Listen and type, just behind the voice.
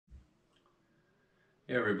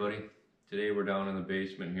Hey everybody, today we're down in the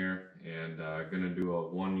basement here and going to do a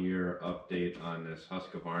 1-year update on this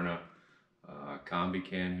Husqvarna Combi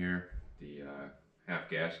can here, the half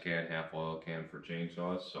gas can, half oil can for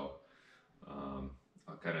chainsaws. So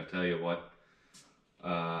I'll kind of tell you what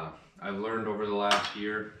I've learned over the last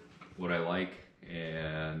year, what I like,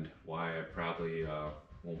 and why I probably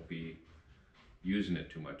won't be using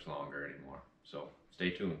it too much longer anymore. So stay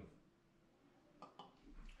tuned.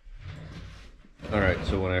 Alright,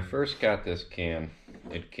 so when I first got this can,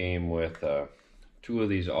 it came with 2 of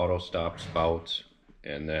these auto stop spouts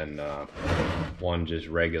and then one just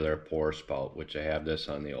regular pour spout, which I have this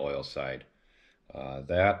on the oil side.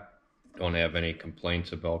 That don't have any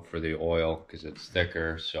complaints about for the oil because it's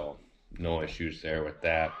thicker, so no issues there with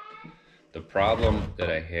that. The problem that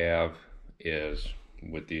I have is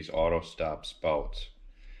with these auto stop spouts.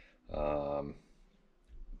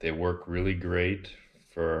 They work really great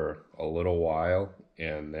for a little while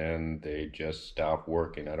and then they just stop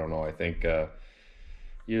working. I don't know, I think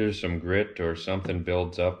either some grit or something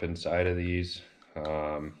builds up inside of these,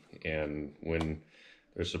 and when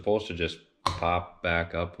they're supposed to just pop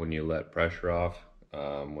back up when you let pressure off,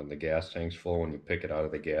 when the gas tank's full, when you pick it out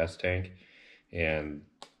of the gas tank, and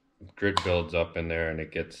grit builds up in there and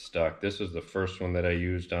it gets stuck. This is the first one that I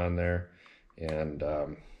used on there, and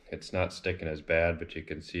it's not sticking as bad, but you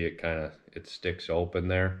can see it sticks open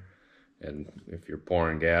there, and if you're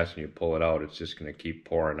pouring gas and you pull it out, it's just going to keep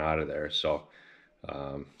pouring out of there. So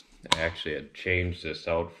I actually had changed this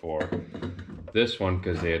out for this one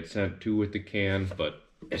because they had sent 2 with the can, but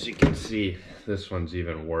as you can see, this one's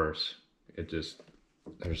even worse. There's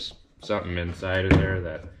something inside of there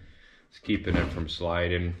that is keeping it from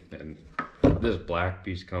sliding, and this black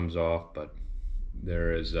piece comes off, but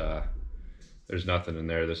there's nothing in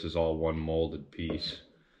there. This is all one molded piece.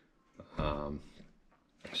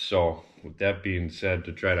 So with that being said,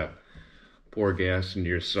 to try to pour gas into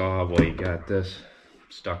your saw while you got this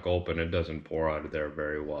stuck open, it doesn't pour out of there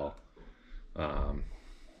very well. And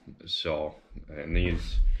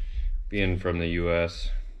these being from the US,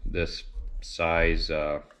 this size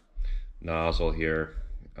nozzle here,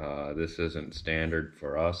 this isn't standard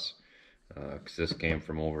for us because this came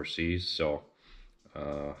from overseas. So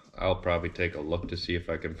I'll probably take a look to see if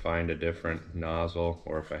I can find a different nozzle,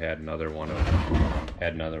 or if I had another one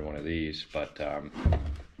of these, but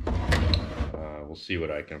we'll see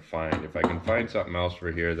what I can find. If I can find something else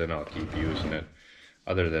for here, then I'll keep using it.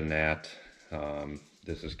 Other than that,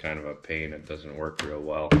 this is kind of a pain. It doesn't work real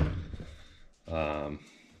well.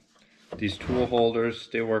 These tool holders,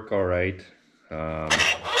 they work all right.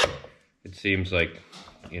 It seems like,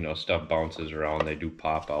 stuff bounces around. They do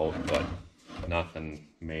pop out, but nothing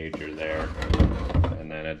major there.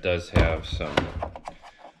 And then it does have some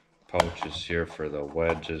pouches here for the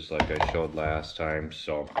wedges like I showed last time,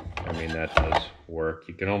 so I mean that does work.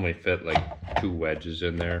 You can only fit like 2 wedges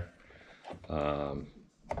in there,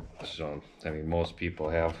 so I mean most people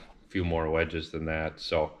have a few more wedges than that,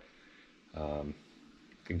 so you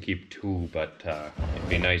can keep 2, but it'd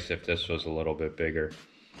be nice if this was a little bit bigger.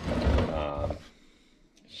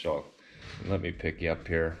 So let me pick you up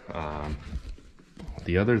here.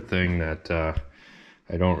 The other thing that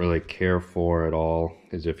I don't really care for at all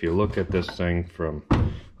is if you look at this thing from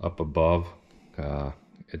up above,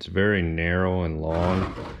 it's very narrow and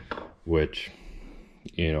long, which,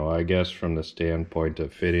 I guess from the standpoint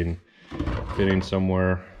of fitting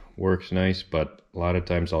somewhere works nice, but a lot of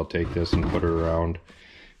times I'll take this and put it around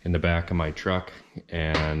in the back of my truck,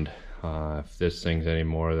 and if this thing's any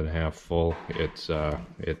more than half full, it's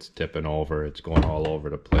tipping over. It's going all over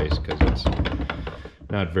the place because it's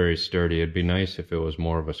not very sturdy. It'd be nice if it was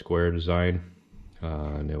more of a square design,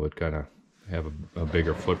 and it would kind of have a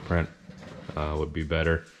bigger footprint, would be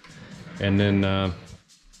better. And then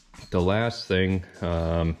the last thing,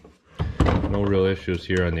 no real issues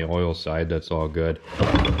here on the oil side. That's all good.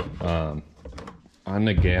 On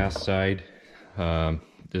the gas side,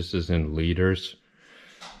 this is in liters,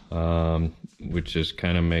 which just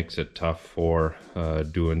kind of makes it tough for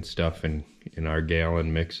doing stuff in our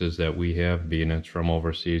gallon mixes that we have, being it's from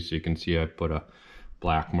overseas. So you can see I put a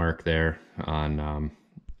black mark there on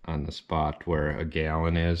the spot where a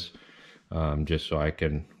gallon is, just so I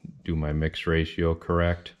can do my mix ratio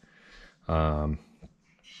correct. But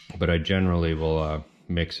I generally will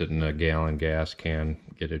mix it in a gallon gas can,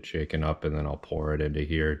 get it shaken up, and then I'll pour it into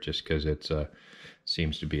here just because it's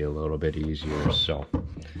seems to be a little bit easier. So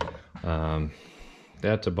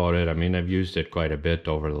that's about it. I mean, I've used it quite a bit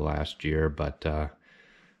over the last year, but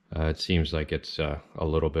it seems like it's a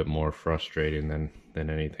little bit more frustrating than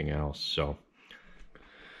anything else. So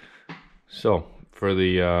for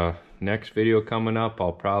the next video coming up,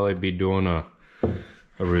 I'll probably be doing a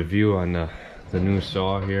review on the new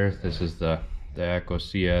saw here. This is the Echo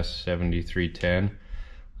CS-7310.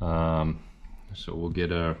 So we'll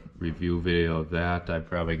get a review video of that. I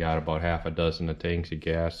probably got about half a dozen of tanks of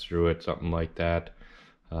gas through it, something like that.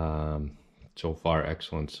 So far,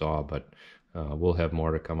 excellent saw, but we'll have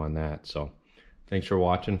more to come on that. So thanks for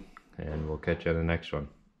watching, and we'll catch you on the next one.